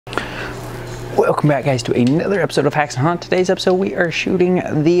Welcome back, guys, to another episode of Haxenhunt. Today's episode, we are shooting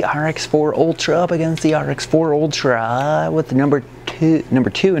the RX4 Ultra up against the RX4 Ultra with the number two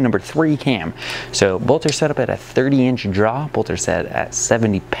and number 3 cam. So both are set up at a 30-inch draw. Both are set at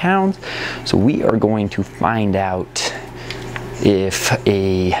 70 pounds. So we are going to find out if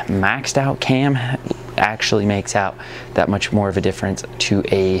a maxed out cam actually makes out that much more of a difference to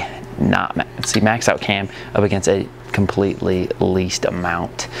a maxed out cam up against a completely leased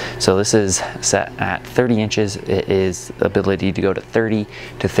amount. So this is set at 30 inches. It is the ability to go to 30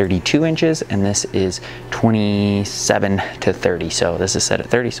 to 32 inches, and this is 27 to 30. So this is set at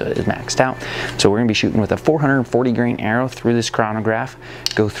 30, so it is maxed out. So we're gonna be shooting with a 440 grain arrow through this chronograph,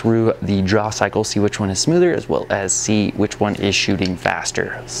 go through the draw cycle, see which one is smoother, as well as see which one is shooting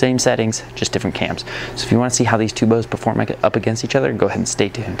faster. Same settings, just different cams. So if you want to see how these two bows perform up against each other, go ahead and stay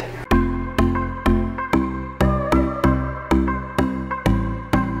tuned.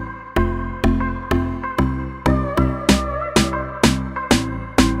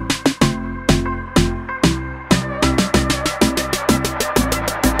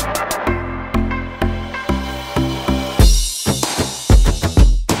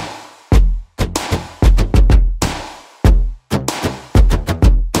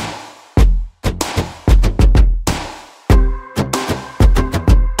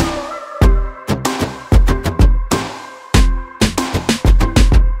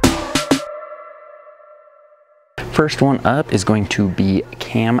 First one up is going to be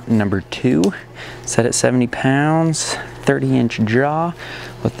cam number 2, set at 70 pounds, 30-inch draw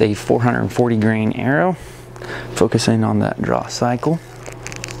with a 440 grain arrow, focusing on that draw cycle.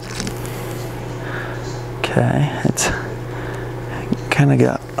 Okay, it's kind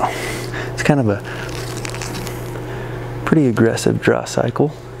of a pretty aggressive draw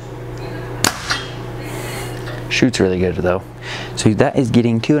cycle. Shoots really good though. So that is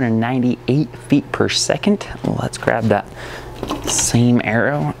getting 298 feet per second. Let's grab that same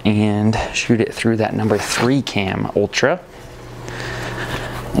arrow and shoot it through that number 3 cam Ultra.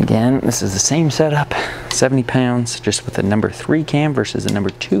 Again, this is the same setup, 70 pounds, just with a number 3 cam versus a number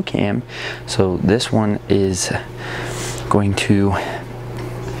 2 cam. So this one is going to,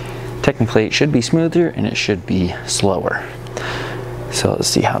 technically it should be smoother and it should be slower. So let's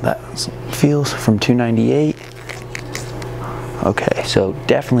see how that feels from 298. Okay, so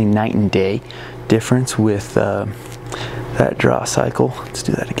definitely night and day difference with that draw cycle. Let's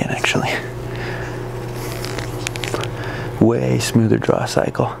do that again, actually. Way smoother draw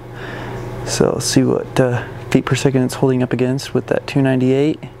cycle. So let's see what feet per second it's holding up against with that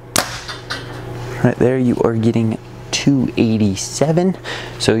 298. Right there, you are getting 287.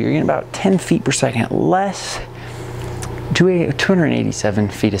 So you're getting about 10 feet per second less. 287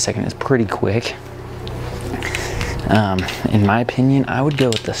 feet a second is pretty quick. In my opinion, I would go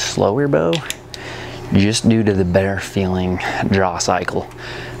with the slower bow just due to the better feeling draw cycle.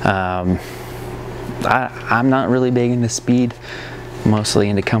 I'm not really big into speed, mostly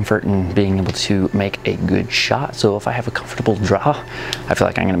into comfort and being able to make a good shot. So if I have a comfortable draw, I feel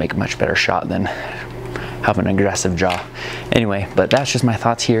like I'm gonna make a much better shot than have an aggressive draw. Anyway, but that's just my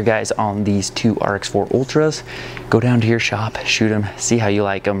thoughts here, guys, on these two RX4 Ultras. Go down to your shop, shoot them, see how you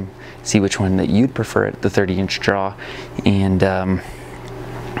like them, see which one that you'd prefer at the 30-inch draw, and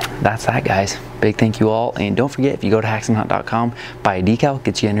that's that, guys. Big thank you all, and don't forget, if you go to haxenhunt.com, buy a decal,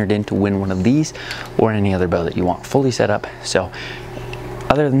 gets you entered in to win one of these or any other bow that you want fully set up. So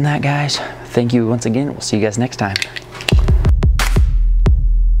other than that, guys, thank you once again. We'll see you guys next time.